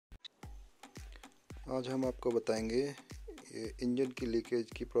आज हम आपको बताएंगे ये इंजन की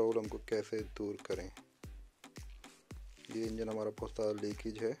लीकेज की प्रॉब्लम को कैसे दूर करें। ये इंजन हमारा बहुत सारा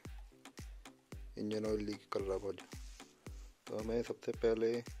लीकेज है, इंजन ऑयल लीक कर रहा बहुत। तो हमें सबसे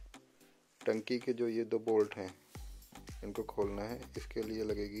पहले टंकी के जो ये दो बोल्ट हैं इनको खोलना है। इसके लिए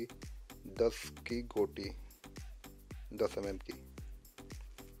लगेगी 10 की गोटी, 10 mm की।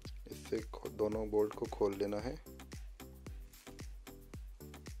 इससे दोनों बोल्ट को खोल लेना है।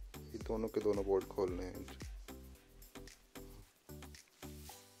 ये दोनों के दोनों बोल्ट खोलने हैं।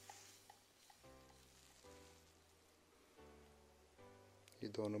 ये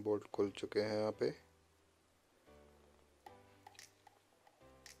दोनों बोल्ट खुल चुके हैं यहाँ पे।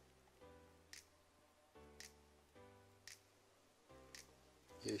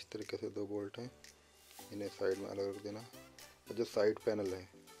 ये इस तरीके से दो बोल्ट हैं, इन्हें साइड में अलग रख देना। और जो साइड पैनल है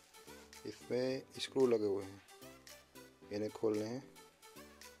इसमें स्क्रू लगे हुए हैं, इन्हें खोलने हैं।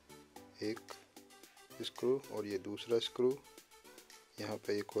 एक स्क्रू और ये दूसरा स्क्रू यहाँ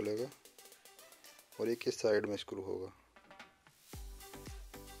पे ये खोलेगा, और एक ये साइड में स्क्रू होगा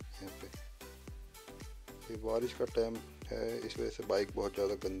यहाँ पे। ये बारिश का टाइम है, इस वजह से बाइक बहुत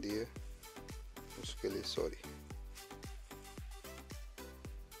ज़्यादा गंदी है, उसके लिए सॉरी।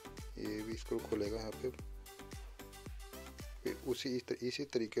 ये भी स्क्रू खोलेगा यहाँ पे। फिर इसी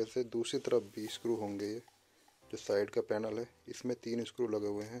तरीके से दूसरी तरफ भी स्क्रू होंगे। ये जो साइड का पैनल है इसमें 3 स्क्रू लगे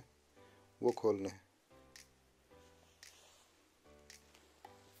हुए हैं, वो खोलने हैं।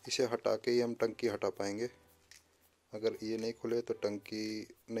 इसे हटा के ही हम टंकी हटा पाएंगे। अगर ये नहीं खुले तो टंकी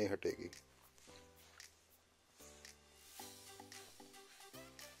नहीं हटेगी।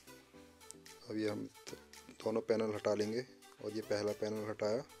 अब ये हम दोनों पैनल हटा लेंगे। और ये पहला पैनल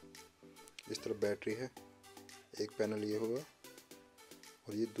हटाया, इस तरफ बैटरी है, एक पैनल ये होगा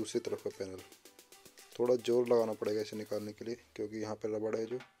और ये दूसरी तरफ का पैनल। थोड़ा जोर लगाना पड़ेगा इसे निकालने के लिए, क्योंकि यहाँ पे रबड़ है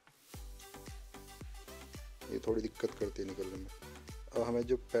जो ये थोड़ी दिक्कत करती है निकलने में। अब हमें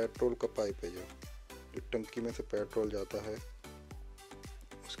जो पेट्रोल का पाइप है, जो टंकी में से पेट्रोल जाता है,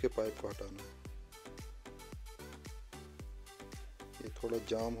 उसके पाइप को हटाना है। ये थोड़ा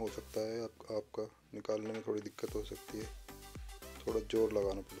जाम हो सकता है, आपका निकालने में थोड़ी दिक्कत हो सकती है। थोड़ा जोर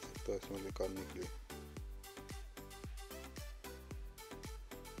लगाना पड़ सकता है इसमें निकालने के लिए।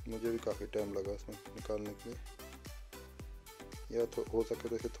 मुझे भी काफ़ी टाइम लगा इसमें निकालने के लिए। या तो हो सके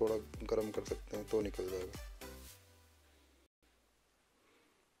तो इसे थोड़ा गर्म कर सकते हैं तो निकल जाएगा।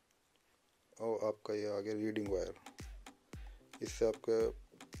 और आपका ये आगे रीडिंग वायर, इससे आपका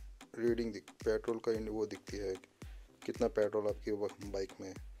रीडिंग पेट्रोल का वो दिखती है, कितना पेट्रोल आपकी बाइक में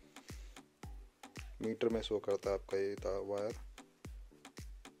है। मीटर में शो करता है आपका ये वायर।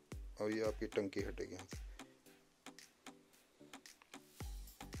 और ये आपकी टंकी हटेगी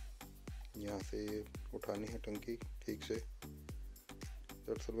यहाँ से ये उठानी है टंकी ठीक से।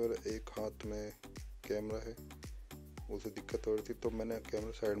 दरअसल मेरा एक हाथ में कैमरा है, उसे दिक्कत हो रही थी, तो मैंने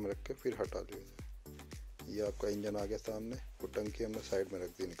कैमरा साइड में रख के फिर हटा लिया था। ये आपका इंजन आ गया सामने, वो टंकी हमने साइड में रख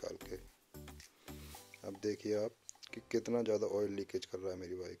दी निकाल के। अब देखिए आप कि कितना ज़्यादा ऑयल लीकेज कर रहा है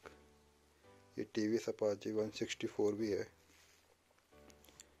मेरी बाइक। ये टीवीएस अपाचे 164 भी है,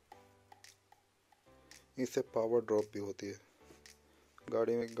 इससे पावर ड्रॉप भी होती है।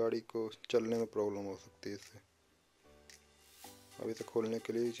 गाड़ी को चलने में प्रॉब्लम हो सकती है इससे। अब इसे खोलने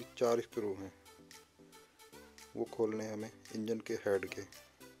के लिए 4 स्क्रू हैं, वो खोलने हैं हमें इंजन के हेड के।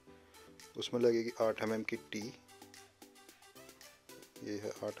 उसमें लगेगी 8 mm की टी। ये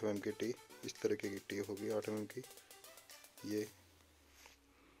है 8 mm की टी, इस तरीके की टी होगी 8 mm की। ये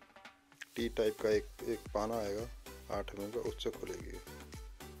टी टाइप का एक पाना आएगा 8 mm का, उससे खुलेगी।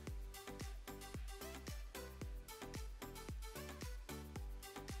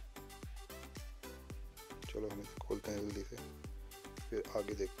 चलो हम इसे खोलते हैं जल्दी से, फिर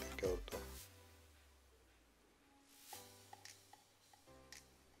आगे देखते हैं क्या होता है।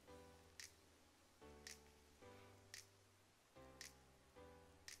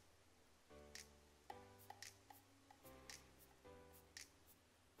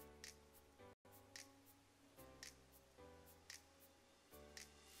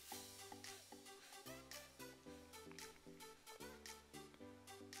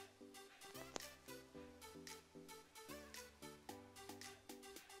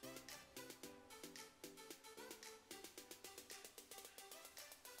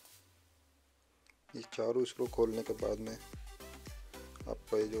 ये चारों स्क्रू खोलने के बाद में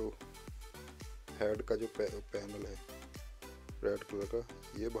आपका ये जो हेड का जो पैनल है रेड कलर का,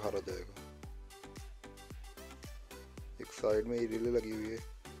 ये बाहर आ जाएगा। एक साइड में ये रिले लगी हुई है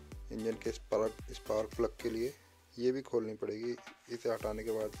इंजन के स्पार्क प्लग के लिए, ये भी खोलनी पड़ेगी। इसे हटाने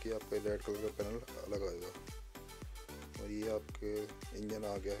के बाद कि आपका रेड कलर का पैनल अलग आएगा। और ये आपके इंजन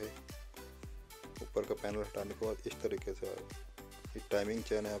आ गया है, वो ऊपर का पैनल हटाने के बाद इस तरीके से आएगा। ये टाइमिंग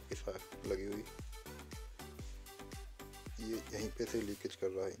चेन है आपके साथ लगी हुई, ये यहीं पे से लीकेज कर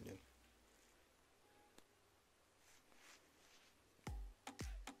रहा है इंजन।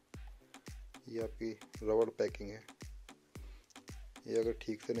 ये आपकी रबड़ पैकिंग है, ये अगर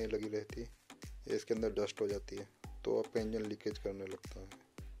ठीक से नहीं लगी रहती, ये इसके अंदर डस्ट हो जाती है तो आपका इंजन लीकेज करने लगता है।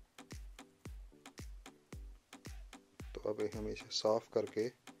 तो अब हम इसे साफ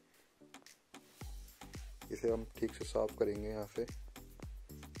करके, इसे हम ठीक से साफ करेंगे यहाँ से,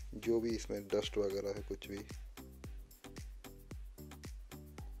 जो भी इसमें डस्ट वगैरह है कुछ भी।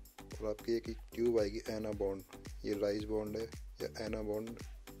 और आपकी एक ट्यूब आएगी एना बॉन्ड, ये राइस बॉन्ड है या एना बॉन्ड,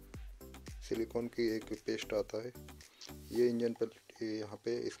 सिलिकॉन की एक पेस्ट आता है। ये इंजन पर यहाँ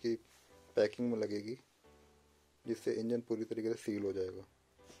पे इसकी पैकिंग में लगेगी, जिससे इंजन पूरी तरीके से सील हो जाएगा।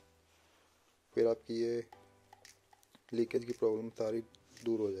 फिर आपकी ये लीकेज की प्रॉब्लम सारी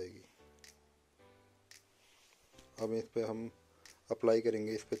दूर हो जाएगी। अब इस पे हम अप्लाई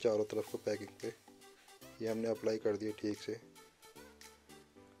करेंगे, इस पे चारों तरफ को पैकिंग पे। ये हमने अप्लाई कर दिया ठीक से।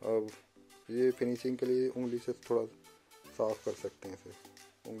 अब ये फिनिशिंग के लिए उंगली से थोड़ा साफ कर सकते हैं इसे,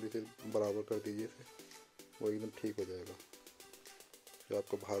 उंगली से बराबर कर दीजिए इसे, वो एकदम ठीक हो जाएगा। जो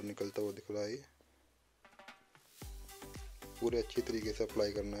आपको बाहर निकलता हुआ दिख रहा है, ये पूरे अच्छी तरीके से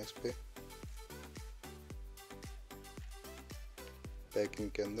अप्लाई करना है इस पे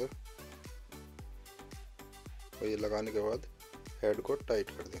पैकिंग के अंदर। और ये लगाने के बाद हेड को टाइट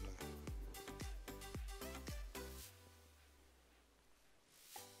कर देना है।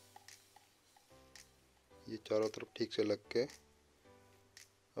 ये चारों तरफ ठीक से लग के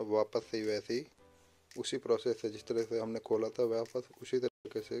अब वापस से वैसे ही उसी प्रोसेस से जिस तरह से हमने खोला था वापस उसी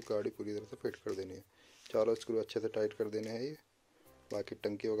तरीके से गाड़ी पूरी तरह से फिट कर देनी है। चारों स्क्रू अच्छे से टाइट कर देने हैं, ये बाकी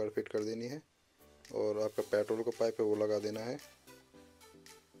टंकी वगैरह फिट कर देनी है। और आपका पेट्रोल का पाइप है वो लगा देना है।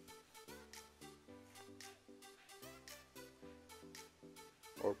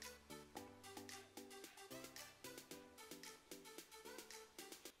 और